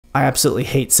I absolutely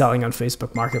hate selling on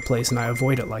Facebook Marketplace and I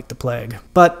avoid it like the plague.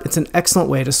 But it's an excellent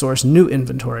way to source new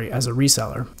inventory as a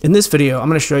reseller. In this video, I'm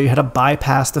going to show you how to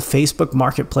bypass the Facebook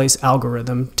Marketplace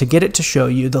algorithm to get it to show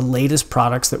you the latest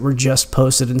products that were just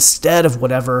posted instead of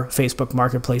whatever Facebook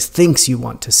Marketplace thinks you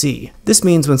want to see. This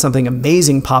means when something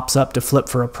amazing pops up to flip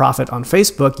for a profit on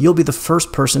Facebook, you'll be the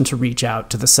first person to reach out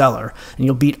to the seller and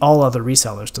you'll beat all other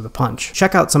resellers to the punch.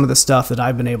 Check out some of the stuff that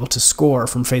I've been able to score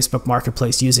from Facebook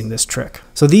Marketplace using this trick.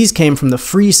 So these came from the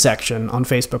free section on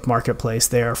Facebook Marketplace.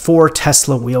 They are 4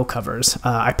 Tesla wheel covers.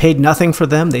 I paid nothing for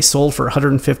them. They sold for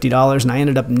 $150 and I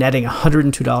ended up netting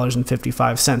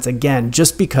 $102.55. Again,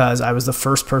 just because I was the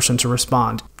first person to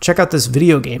respond. Check out this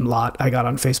video game lot I got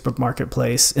on Facebook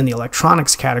Marketplace in the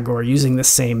electronics category using the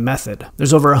same method.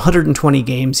 There's over 120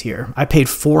 games here. I paid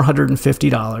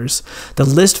 $450. The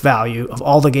list value of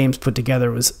all the games put together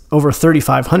was over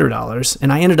 $3,500,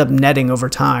 and I ended up netting over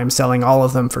time selling all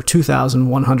of them for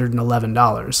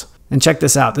 $2,111. And check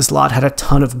this out, this lot had a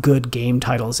ton of good game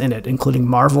titles in it, including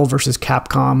Marvel vs.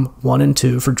 Capcom 1 and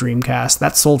 2 for Dreamcast,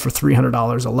 that sold for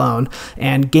 $300 alone,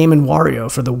 and Game & Wario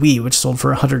for the Wii, which sold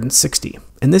for $160.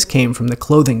 And this came from the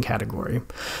clothing category.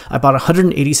 I bought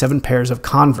 187 pairs of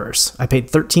Converse. I paid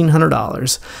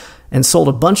 $1,300 and sold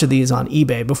a bunch of these on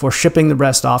eBay before shipping the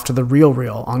rest off to the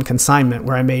RealReal on consignment,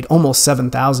 where I made almost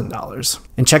 $7,000.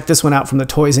 And check this one out from the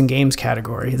toys and games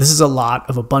category. This is a lot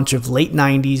of a bunch of late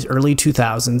 90s, early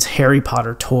 2000s Harry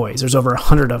Potter toys. There's over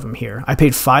 100 of them here. I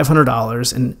paid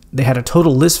 $500 and they had a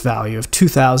total list value of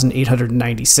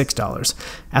 $2,896.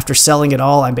 After selling it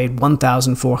all, I made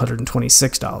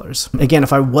 $1,426. Again,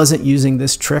 if I wasn't using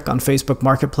this trick on Facebook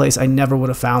Marketplace, I never would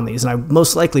have found these, and I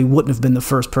most likely wouldn't have been the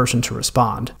first person to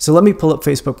respond. So let me pull up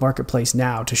Facebook Marketplace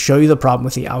now to show you the problem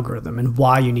with the algorithm and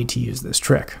why you need to use this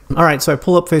trick. All right, so I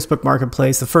pull up Facebook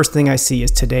Marketplace. The first thing I see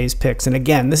is today's picks. And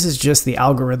again, this is just the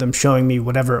algorithm showing me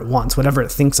whatever it wants, whatever it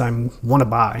thinks I want to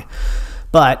buy.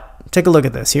 But take a look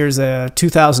at this. Here's a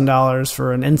 $2,000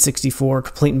 for an N64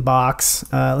 complete in box.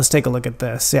 Let's take a look at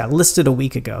this. Yeah, listed a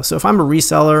week ago. So if I'm a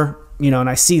reseller, and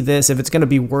I see this, if it's going to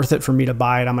be worth it for me to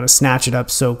buy it, I'm going to snatch it up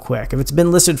so quick. If it's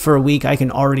been listed for a week, I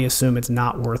can already assume it's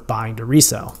not worth buying to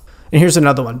resell. And here's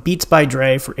another one, Beats by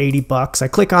Dre for 80 bucks. I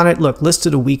click on it, look,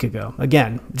 listed a week ago.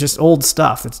 Again, just old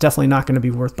stuff. It's definitely not going to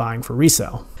be worth buying for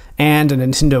resale. And a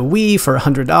Nintendo Wii for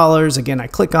 $100. Again, I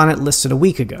click on it, listed a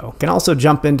week ago. Can also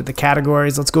jump into the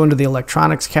categories. Let's go into the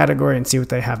electronics category and see what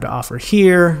they have to offer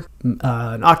here.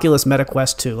 An Oculus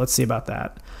MetaQuest 2. Let's see about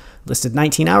that. Listed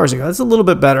 19 hours ago. That's a little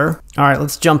bit better. All right,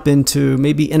 let's jump into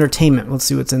maybe entertainment. Let's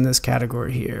see what's in this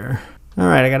category here. All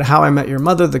right, I got How I Met Your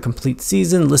Mother, the complete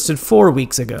season, listed 4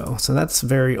 weeks ago. So that's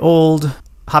very old.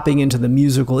 Hopping into the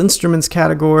musical instruments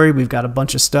category, we've got a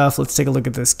bunch of stuff. Let's take a look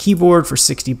at this keyboard for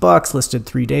 60 bucks, listed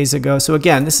 3 days ago. So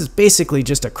again, this is basically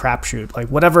just a crapshoot. Like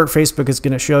whatever Facebook is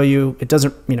going to show you, it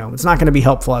doesn't, it's not going to be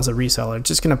helpful as a reseller. It's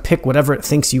just going to pick whatever it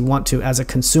thinks you want to as a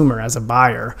consumer, as a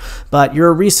buyer. But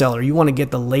you're a reseller. You want to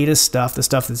get the latest stuff, the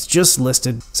stuff that's just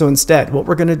listed. So instead, what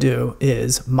we're going to do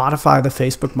is modify the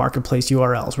Facebook Marketplace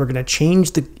URLs. We're going to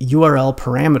change the URL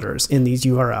parameters in these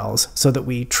URLs so that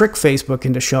we trick Facebook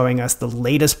into showing us the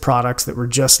latest products that were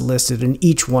just listed in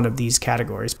each one of these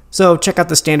categories. So check out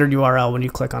the standard URL when you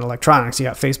click on electronics. You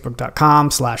got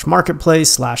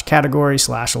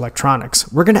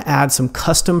facebook.com/marketplace/category/electronics. We're going to add some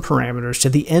custom parameters to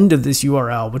the end of this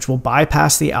URL, which will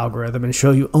bypass the algorithm and show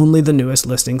you only the newest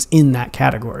listings in that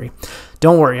category.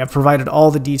 Don't worry, I've provided all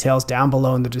the details down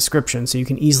below in the description so you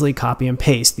can easily copy and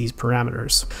paste these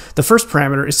parameters. The first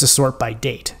parameter is to sort by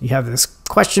date. You have this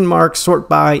question mark, sort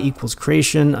by equals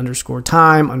creation,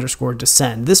 _time,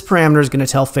 _descend. This parameter is going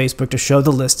to tell Facebook to show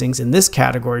the listings in this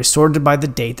category sorted by the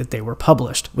date that they were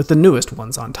published, with the newest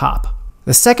ones on top.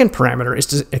 The second parameter is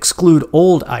to exclude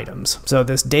old items. So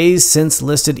this days since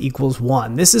listed equals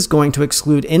 1. This is going to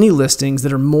exclude any listings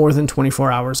that are more than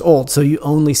 24 hours old, so you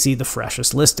only see the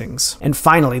freshest listings. And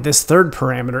finally, this third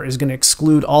parameter is going to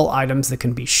exclude all items that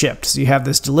can be shipped. So you have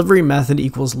this delivery method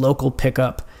equals local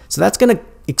pickup. So that's going to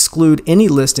exclude any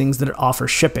listings that offer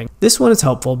shipping. This one is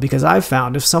helpful because I've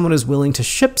found if someone is willing to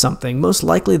ship something, most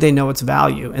likely they know its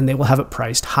value and they will have it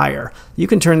priced higher. You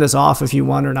can turn this off if you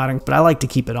want or not, but I like to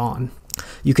keep it on.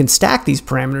 You can stack these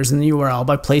parameters in the URL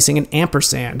by placing an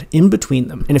ampersand in between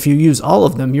them. And if you use all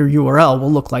of them, your URL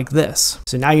will look like this.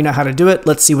 So now you know how to do it.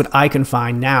 Let's see what I can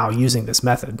find now using this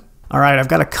method. All right, I've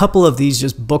got a couple of these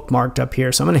just bookmarked up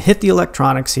here. So I'm going to hit the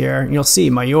electronics here, and you'll see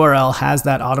my URL has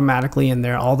that automatically in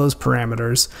there, all those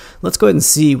parameters. Let's go ahead and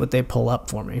see what they pull up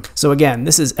for me. So again,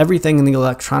 this is everything in the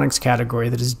electronics category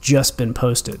that has just been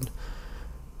posted.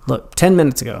 Look, 10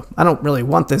 minutes ago. I don't really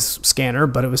want this scanner,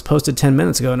 but it was posted 10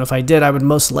 minutes ago, and if I did, I would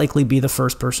most likely be the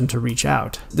first person to reach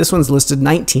out. This one's listed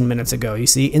 19 minutes ago. You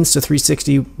see,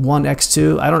 Insta360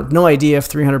 1X2. I don't no idea if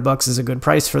 300 bucks is a good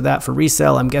price for that for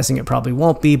resale. I'm guessing it probably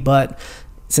won't be, but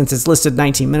since it's listed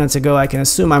 19 minutes ago, I can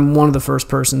assume I'm one of the first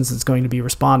persons that's going to be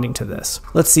responding to this.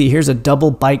 Let's see, here's a double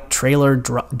bike trailer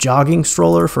jogging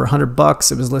stroller for 100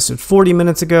 bucks. It was listed 40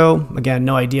 minutes ago. Again,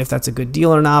 no idea if that's a good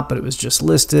deal or not, but it was just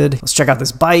listed. Let's check out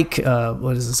this bike.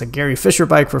 What is this, a Gary Fisher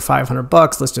bike for 500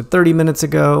 bucks, listed 30 minutes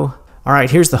ago. All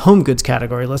right, here's the home goods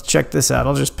category. Let's check this out.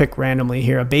 I'll just pick randomly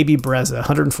here. A baby Brezza,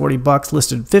 140 bucks,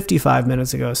 listed 55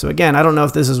 minutes ago. So again, I don't know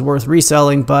if this is worth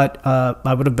reselling, but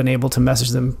I would have been able to message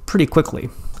them pretty quickly.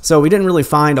 So we didn't really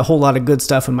find a whole lot of good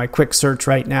stuff in my quick search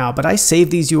right now, but I saved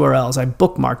these URLs, I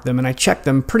bookmarked them, and I checked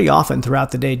them pretty often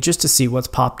throughout the day just to see what's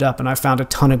popped up, and I found a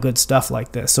ton of good stuff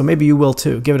like this. So maybe you will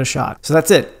too. Give it a shot. So that's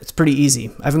it. It's pretty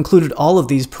easy. I've included all of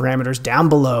these parameters down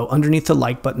below underneath the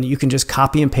like button that you can just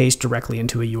copy and paste directly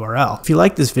into a URL. If you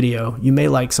like this video, you may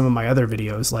like some of my other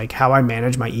videos, like how I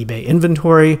manage my eBay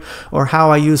inventory, or how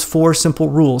I use 4 simple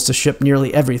rules to ship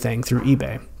nearly everything through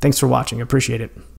eBay. Thanks for watching. I appreciate it.